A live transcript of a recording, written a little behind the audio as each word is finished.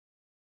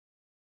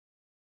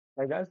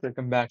Hi guys,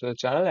 welcome back to the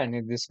channel, and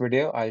in this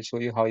video I'll show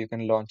you how you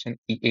can launch an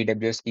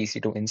AWS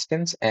EC2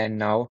 instance, and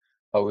now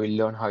we'll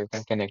learn how you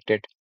can connect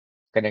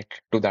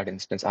to that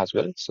instance as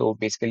well. So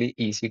basically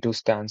EC2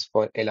 stands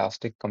for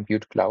Elastic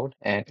Compute Cloud,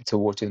 and it's a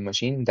virtual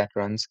machine that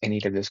runs in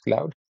AWS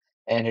cloud,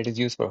 and it is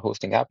used for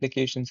hosting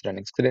applications,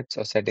 running scripts,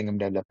 or setting up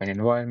development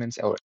environments,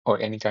 or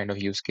any kind of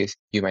use case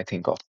you might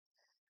think of.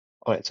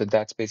 All right, so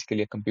that's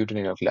basically a computer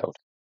in a cloud.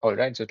 All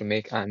right, so to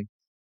make an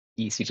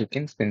EC2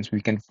 instance,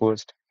 we can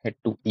first head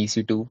to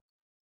EC2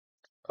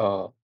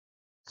 uh,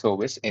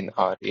 service in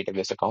our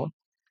AWS account.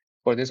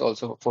 For this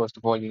also, first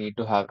of all, you need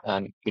to have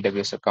an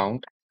AWS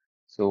account.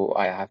 So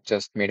I have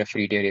just made a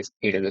free tier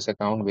AWS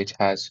account, which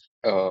has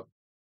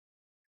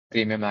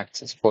premium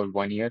access for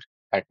 1 year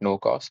at no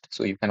cost.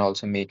 So you can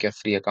also make a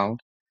free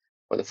account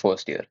for the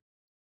first year.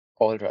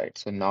 All right.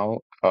 So now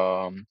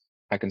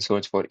I can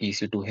search for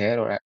EC2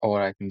 here,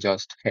 or I can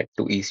just head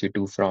to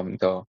EC2 from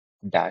the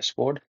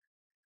dashboard.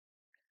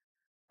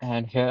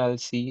 And here I'll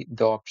see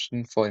the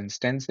option for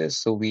instances.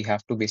 So we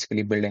have to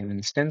basically build an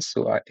instance.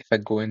 So if I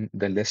go in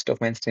the list of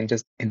my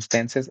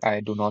instances, I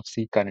do not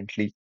see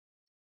currently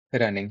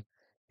running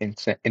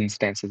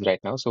instances right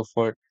now. So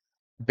for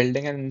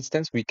building an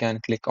instance, we can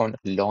click on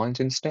launch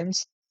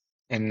instance.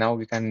 And now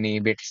we can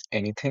name it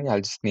anything.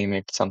 I'll just name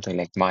it something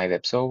like my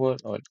web server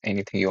or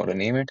anything you want to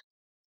name it.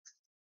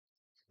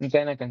 And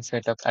then I can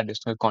set up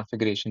additional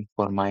configuration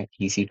for my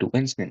EC2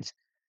 instance.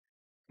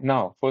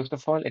 Now, first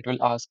of all, it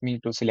will ask me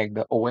to select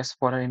the OS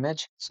for our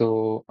image.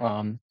 So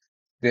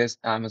there's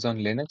Amazon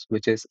Linux,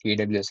 which is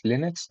AWS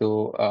Linux.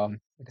 So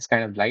it is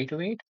kind of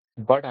lightweight,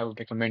 but I would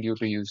recommend you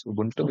to use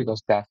Ubuntu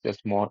because that's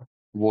just more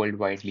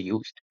worldwide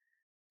used.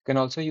 You can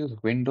also use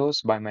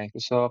Windows by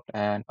Microsoft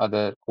and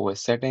other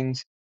OS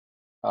settings.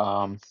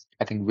 Um,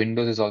 I think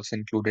Windows is also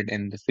included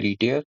in the free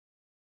tier.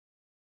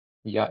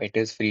 Yeah, it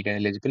is free tier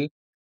eligible.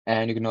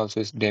 And you can also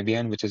use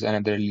Debian, which is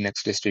another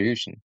Linux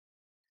distribution.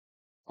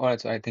 All right,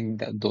 so I think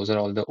that those are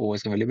all the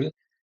OS available.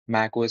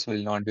 Mac OS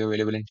will not be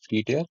available in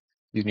free tier.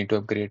 You need to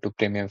upgrade to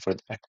premium for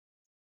that.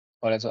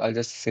 All right, so I'll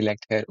just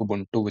select here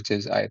Ubuntu, which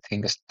is, I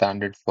think, a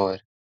standard for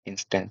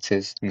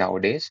instances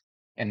nowadays.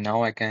 And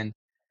now I can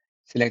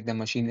select the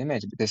machine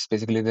image. This is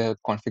basically the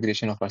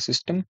configuration of our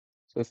system.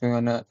 So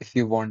if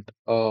you want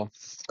a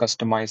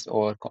customized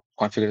or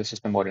configure the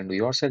system more into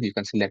yourself, you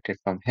can select it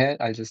from here.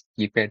 I'll just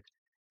keep it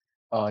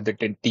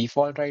the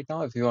default right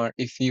now.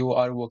 If you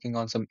are working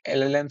on some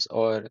LLMs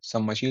or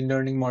some machine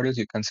learning models,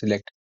 you can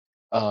select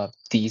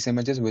these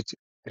images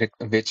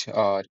which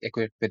are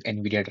equipped with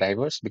NVIDIA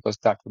drivers because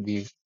that would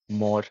be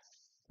more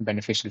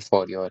beneficial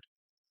for your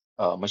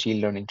machine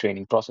learning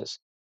training process.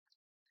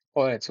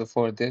 All right, so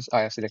for this,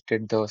 I have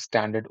selected the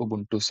standard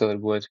Ubuntu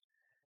server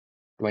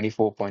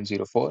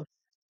 24.04,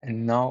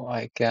 and now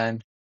I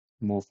can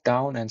move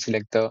down and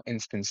select the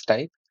instance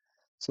type.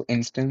 So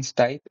instance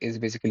type is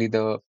basically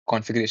the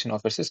configuration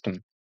of your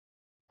system.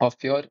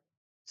 Basically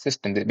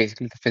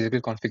the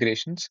physical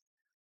configurations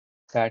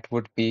that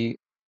would be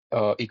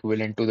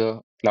equivalent to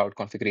the cloud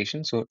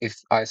configuration. So if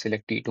I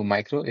select T2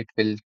 micro, it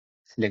will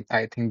select,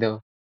 I think, the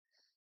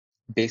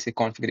basic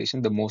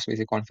configuration, the most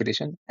basic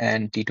configuration,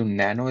 and T2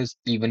 nano is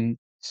even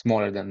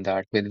smaller than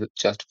that with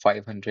just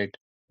 500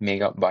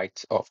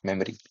 megabytes of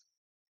memory.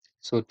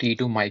 So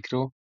T2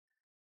 micro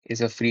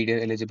is a free tier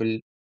eligible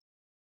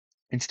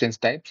instance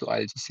type. So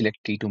I'll just select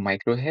T2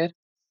 micro here.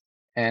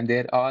 And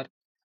there are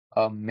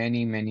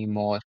many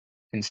more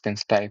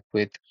instance type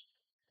with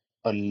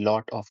a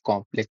lot of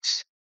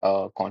complex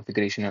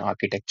configuration and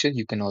architecture.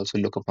 You can also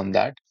look upon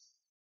that.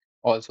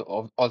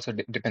 Also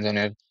depends on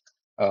your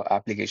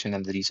application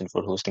and the reason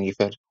for hosting. If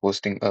you're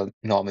hosting a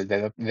normal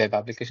web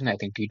application, I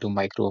think T2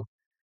 Micro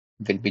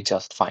will be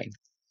just fine.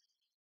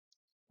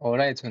 All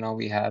right, so now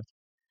we have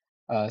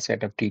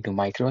set up T2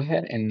 Micro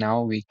here, and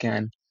now we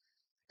can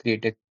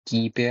create a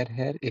key pair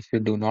here. If you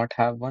do not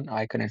have one,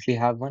 I currently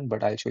have one,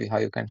 but I'll show you how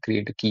you can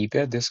create a key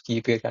pair. This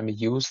key pair can be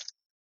used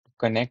to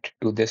connect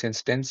to this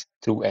instance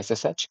through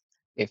SSH.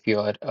 If you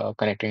are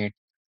connecting it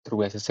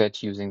through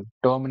SSH using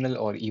terminal,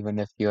 or even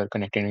if you are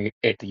connecting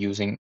it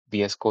using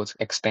VS Code's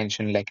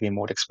extension like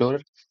Remote Explorer,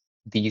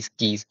 these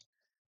keys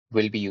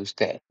will be used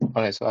there.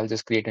 All right, so I'll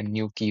just create a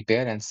new key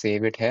pair and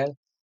save it here.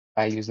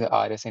 I use the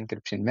RS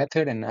encryption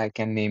method and I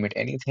can name it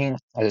anything.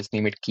 I'll just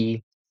name it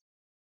key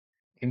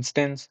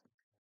instance,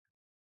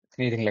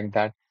 anything like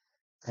that.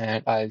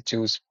 And I'll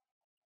choose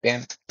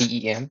PEM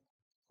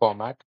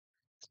format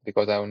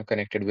because I want to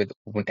connect it with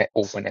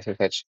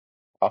OpenSSH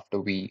after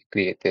we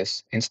create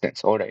this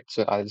instance. All right,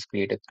 so I'll just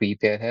create a key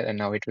pair here, and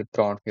now it will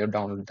prompt me to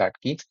download that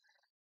key,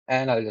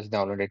 and I'll just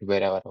download it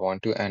wherever I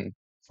want to and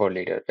for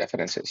later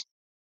references.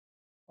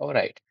 All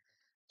right.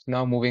 So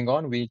now moving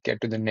on, we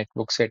get to the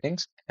network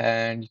settings,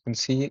 and you can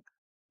see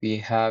we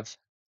have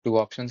two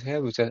options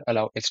here, which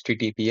allow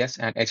HTTPS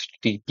and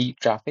HTTP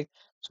traffic.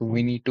 So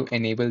we need to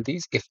enable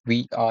these if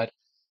we are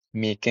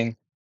making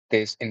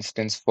this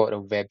instance for a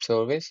web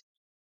service.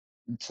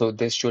 So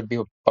this should be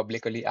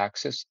publicly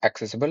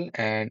accessible,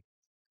 and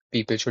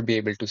people should be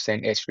able to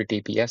send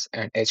HTTPS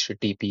and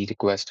HTTP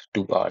request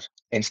to our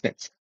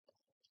instance.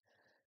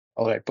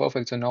 All right,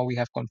 perfect. So now we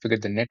have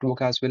configured the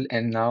network as well.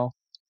 And now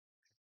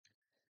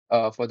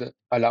for the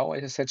allow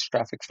SSH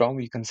traffic from,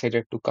 we can set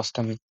it to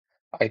custom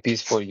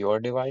IPs for your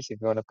device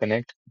if you want to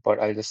connect, but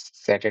I'll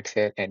just set it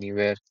here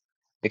anywhere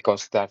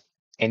because that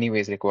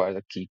anyways requires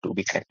a key to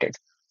be connected.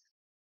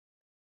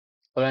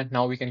 All right,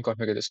 now we can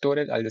configure the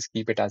storage. I'll just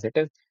keep it as it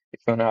is. If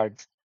you want to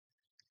add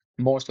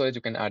more storage,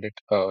 you can add it.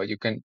 You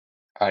can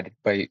add it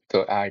by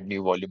the add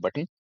new volume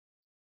button.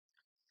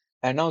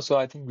 And now, so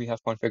I think we have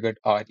configured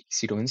our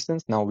EC2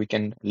 instance. Now we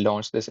can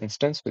launch this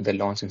instance with the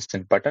launch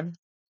instance button,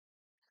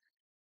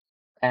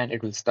 and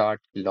it will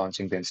start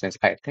launching the instance.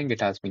 I think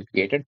it has been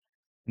created.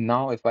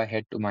 Now, if I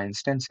head to my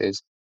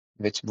instances,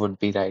 which would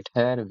be right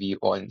here, view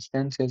all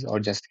instances,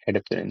 or just head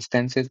up to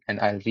instances, and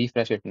I'll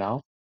refresh it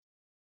now.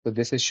 So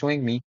this is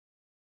showing me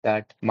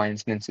that my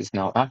instance is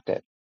now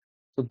active.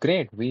 So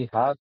great, we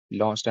have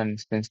launched an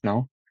instance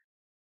now.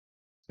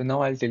 So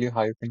now I'll tell you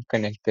how you can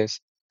connect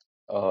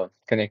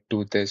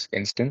to this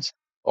instance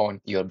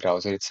on your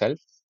browser itself.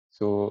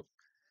 So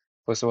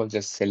first of all,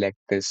 just select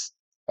this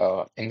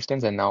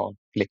instance and now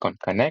click on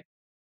connect.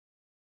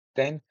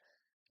 Then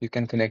you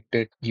can connect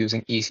it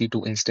using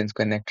EC2 instance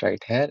connect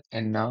right here.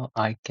 And now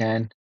I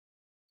can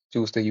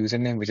choose the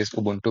username, which is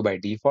Ubuntu by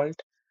default.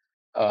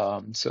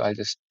 So I'll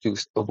just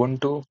choose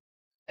Ubuntu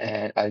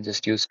and I'll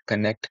just use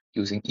connect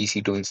using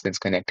EC2 instance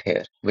connect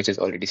here, which is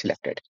already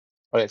selected.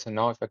 All right, so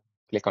now if I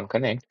click on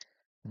connect,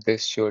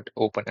 this should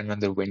open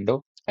another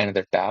window,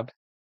 another tab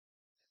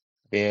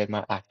where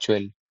my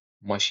actual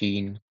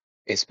machine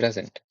is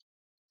present.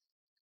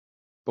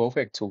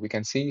 Perfect. So we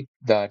can see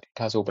that it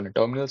has opened a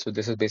terminal. So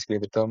this is basically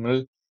the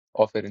terminal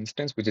of an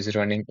instance which is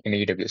running in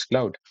AWS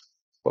Cloud.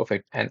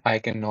 Perfect. And I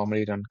can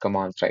normally run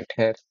commands right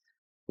here,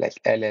 like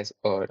ls,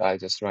 or I'll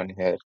just run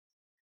here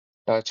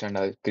touch and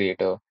I'll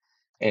create a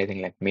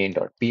anything like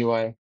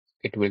main.py.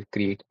 It will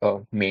create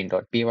a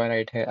main.py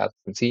right here, as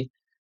you can see.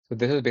 So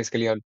this is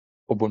basically a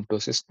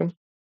Ubuntu system,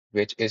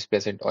 which is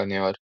present on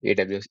your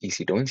AWS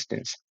EC2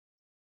 instance.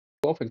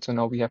 Perfect. So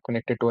now we have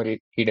connected to our AWS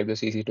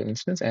EC2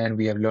 instance and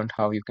we have learned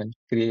how you can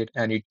create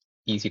an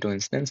EC2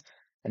 instance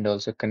and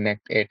also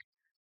connect it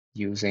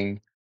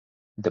using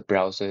the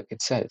browser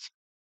itself.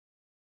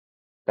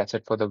 That's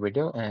it for the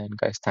video. And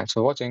guys, thanks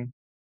for watching.